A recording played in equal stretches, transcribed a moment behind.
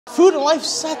Food and life,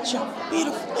 such a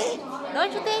beautiful thing.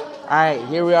 Don't you think? All right,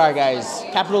 here we are, guys.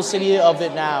 Capital city of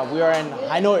Vietnam. We are in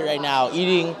Hanoi right now,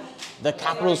 eating the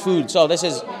capital's food. So this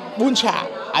is bún chả.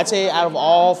 I'd say out of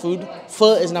all food,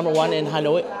 pho is number one in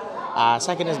Hanoi.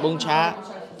 Second is bún chả.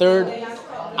 Third,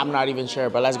 I'm not even sure,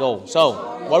 but let's go. So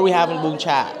what do we have in bún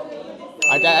chả?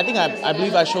 I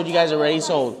believe I showed you guys already.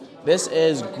 So this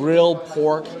is grilled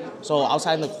pork. So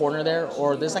outside in the corner there,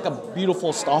 or there's like a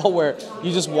beautiful stall where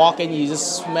you just walk in, you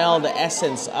just smell the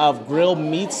essence of grilled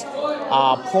meats,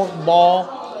 pork ball.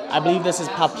 I believe this is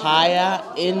papaya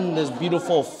in this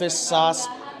beautiful fish sauce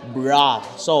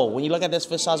broth. So when you look at this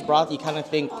fish sauce broth, you kind of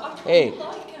think, hey,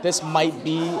 this might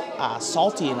be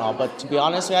salty and all, but to be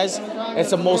honest, guys, it's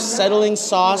the most settling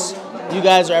sauce you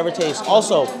guys will ever taste.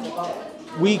 Also,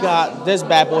 we got this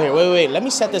bad boy here. Wait, let me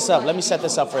set this up. Let me set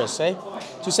this up first, okay?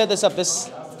 To set this up,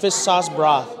 this fish sauce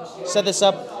broth. Set this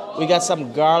up. We got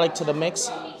some garlic to the mix.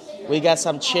 We got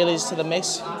some chilies to the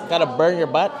mix. Gotta burn your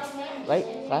butt, right?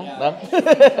 No?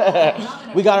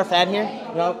 We got our fan here.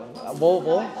 No,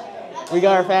 bowl. We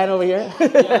got our fan over here.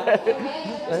 It's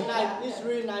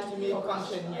really nice to meet Quang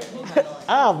here in Hanoi.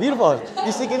 Ah, beautiful.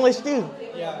 You speak English too?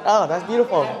 Yeah. Oh, that's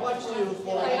beautiful. I watched you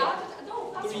for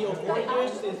 3 or 4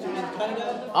 years since you're in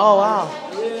Canada. Oh, wow.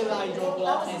 I really like your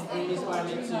blog and really inspired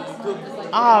me to cook.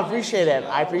 Ah, I appreciate it.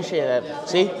 I appreciate it.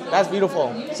 See, that's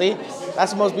beautiful. See,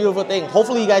 that's the most beautiful thing.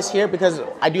 Hopefully you guys hear because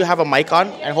I do have a mic on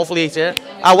and hopefully it's here.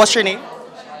 What's your name?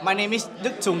 My name is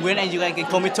Đức Trung Nguyen and you guys can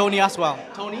call me Tony as well.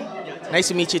 Tony? Yeah. Nice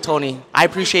to meet you, Tony. I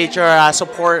appreciate your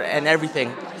support and everything.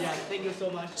 Yeah, thank you so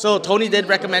much. So Tony did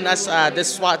recommend us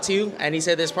this spot too, and he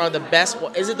said this is probably the best.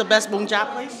 Is it the best bún chả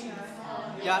place?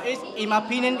 Yeah, it's, in my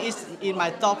opinion, it's in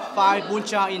my top 5 bún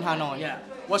chả in Hanoi. Yeah.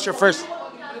 What's your first?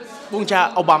 Bún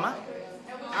chả Obama?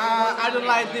 I don't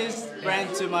like this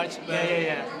brand too much, but,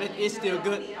 but it's still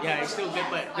good. Yeah, it's still good,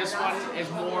 but this one is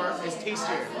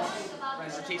tastier.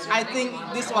 I think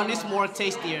this one is more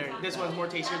tastier. This one's more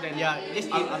tastier than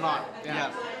a lot.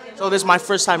 Yeah. So this is my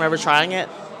first time ever trying it,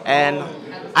 and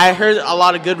I heard a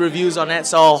lot of good reviews on it.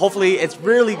 So hopefully it's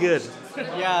really good.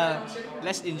 Yeah,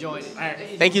 let's enjoy it. All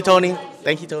right. Thank you, Tony.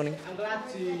 Thank you, Tony.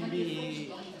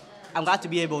 I'm glad to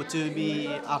be able to be.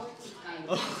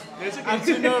 I'm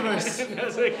too nervous.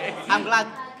 That's okay. I'm glad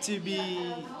to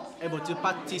be able to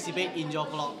participate in your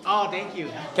vlog. Oh, thank you.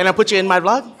 Can I put you in my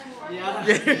vlog? Yeah.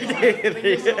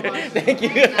 Thank you.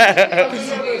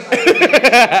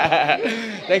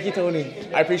 Thank you, Tony.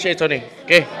 I appreciate Tony.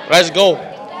 Okay, let's go.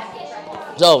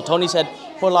 So Tony said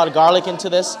put a lot of garlic into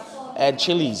this and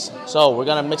chilies. So we're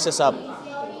gonna mix this up.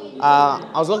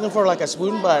 I was looking for like a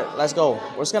spoon, but let's go.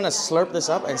 We're just gonna slurp this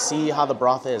up and see how the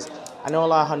broth is. I know a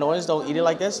lot of Hanoians don't eat it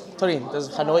like this. Tony, does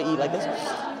Hanoi eat like this?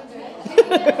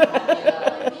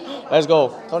 Let's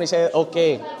go. Tony said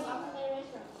okay.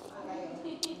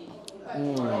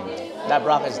 That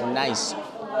broth is nice.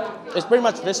 It's pretty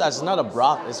much fish sauce. It's not a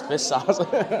broth. It's fish sauce.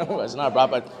 It's not a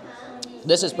broth, but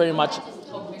this is pretty much.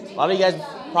 A lot of you guys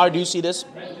probably do see this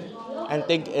and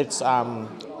think it's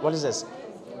what is this?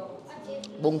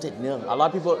 Bún thịt nướng. A lot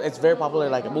of people, it's very popular.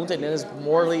 Like bún thịt nướng is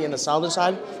morely in the southern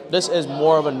side. This is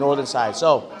more of a northern side.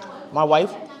 So, my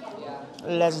wife,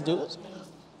 let's do this.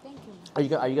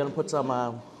 Thank you. Are you gonna put some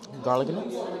garlic in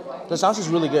it? The sauce is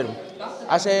really good.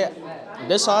 I say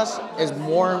this sauce is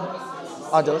more.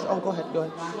 Delicious. Oh, go ahead.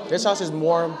 This sauce is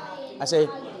more. I say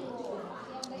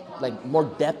like more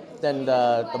depth than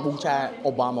the bún chả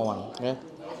Obama one. Okay.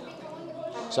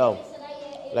 So,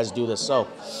 let's do this. So,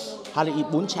 how to eat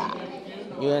bún chả?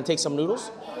 You're gonna take some noodles.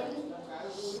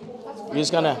 You're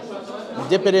just gonna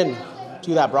dip it in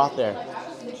to that broth there.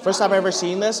 First time I ever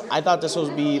seen this, I thought this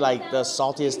would be like the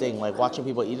saltiest thing, like watching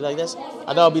people eat it like this.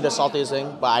 I thought it would be the saltiest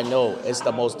thing, but I know it's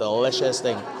the most delicious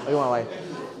thing. Look at my wife.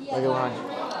 Look at my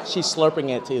wife. She's slurping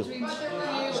it too.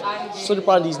 Slurp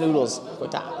on these noodles.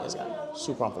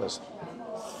 Super on for this.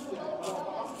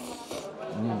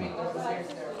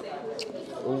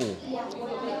 Ooh.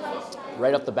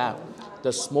 Right off the bat.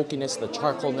 The smokiness, the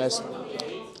charcoalness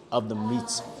of the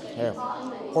meats. Here,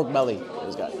 pork belly.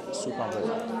 It's got super on it.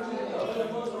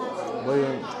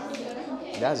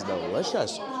 That's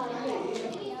delicious.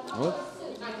 Look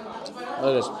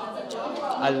at this.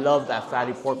 I love that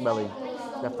fatty pork belly.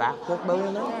 The fat pork belly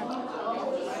in there.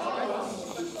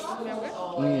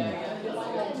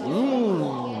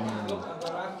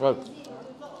 Right.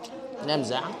 Nem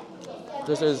zang.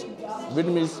 This is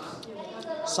Vietnamese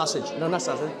sausage. No, not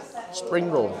sausage.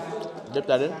 Spring roll. Dip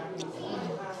that in.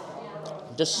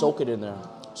 Just soak it in there.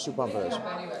 Super on for this.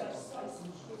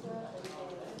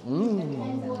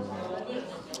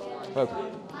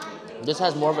 This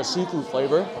has more of a seafood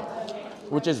flavor,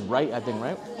 which is right, I think,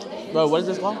 right? Bro, what is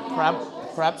this called?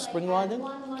 crab spring roll, I think.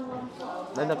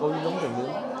 Đây là câu giống kiểu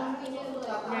nướng.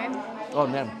 Oh,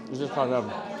 nem. It's just called nem.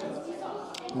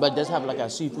 But it does have like a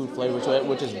seafood flavor to it,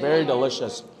 which is very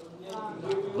delicious.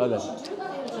 Love it.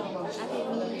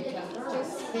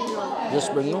 Just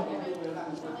spring roll?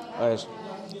 Nice.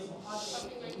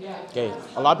 Okay,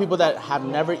 a lot of people that have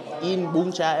never eaten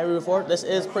bún chả ever before, this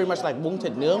is pretty much like bún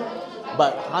thịt nướng,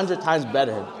 but 100 times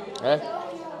better. Okay?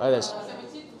 Look at this.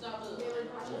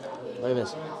 Look at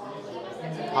this.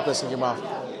 Pop this in your mouth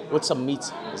with some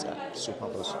meat. This guy, super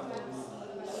pop this.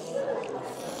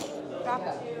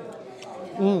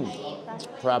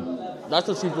 Crab. That's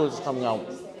the seafood that's coming out.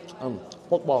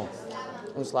 Pork ball.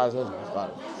 And slice it. Got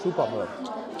it. Super popular.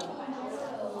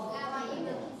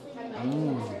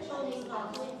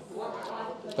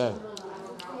 Okay.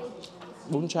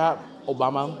 Bún chả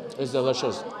Obama is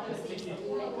delicious.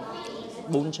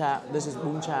 Bún chả. This is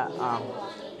bún chả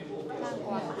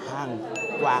Hang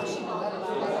Quang.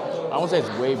 I won't say it's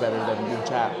way better than bún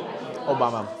chả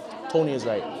Obama. Tony is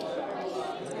right.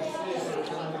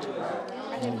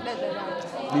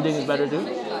 You think it's better too?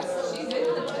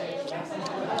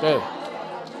 Okay.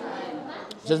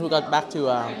 Since we got back to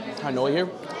Hanoi here,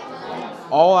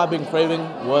 all I've been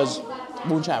craving was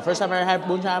bún chả. First time I had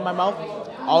bún chả in my mouth,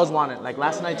 I always wanted. Like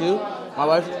last night too, my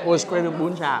wife was craving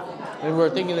bún chả. And we were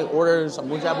thinking to order some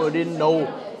bún chả, but we didn't know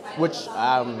which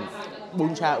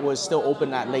bún chả was still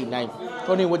open at late night.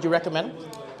 Tony, would you recommend?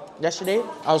 Yesterday,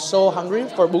 I was so hungry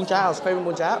for bún chả. I was craving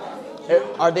bún chả.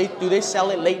 Do they sell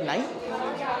it late night?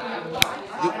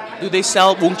 Do they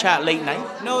sell bún chả late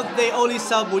night? No, they only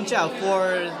sell bún chả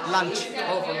for lunch.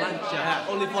 Oh, for lunch, yeah.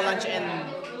 Only for lunch and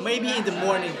maybe in the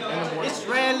morning. It's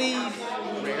rarely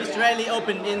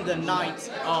open in the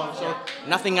night. Oh, so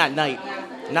nothing at night.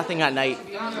 Nothing at night.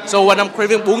 So when I'm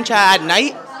craving bún chả at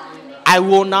night, I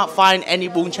will not find any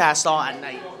bún chả stall at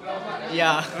night.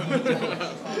 Yeah.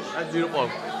 That's beautiful.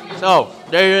 So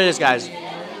there it is, guys.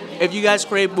 If you guys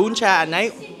crave bún chả at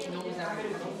night,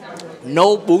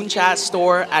 no bún chả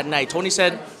store at night. Tony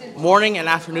said morning and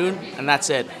afternoon, and that's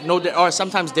it. No, or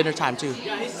sometimes dinner time too.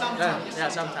 Yeah,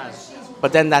 sometimes.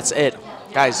 But then that's it,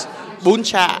 guys. Bún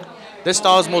chả. This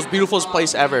stall is the most beautiful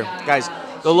place ever, guys.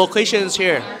 The location is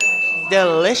here.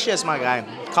 Delicious, my guy.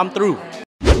 Come through.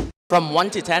 From 1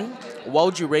 to 10, what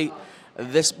would you rate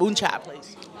this bún chả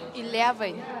place?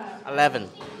 11. 11.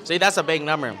 See, that's a big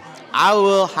number. I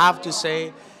will have to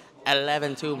say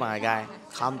 11 too, my guy.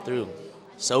 Come through.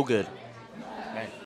 So good.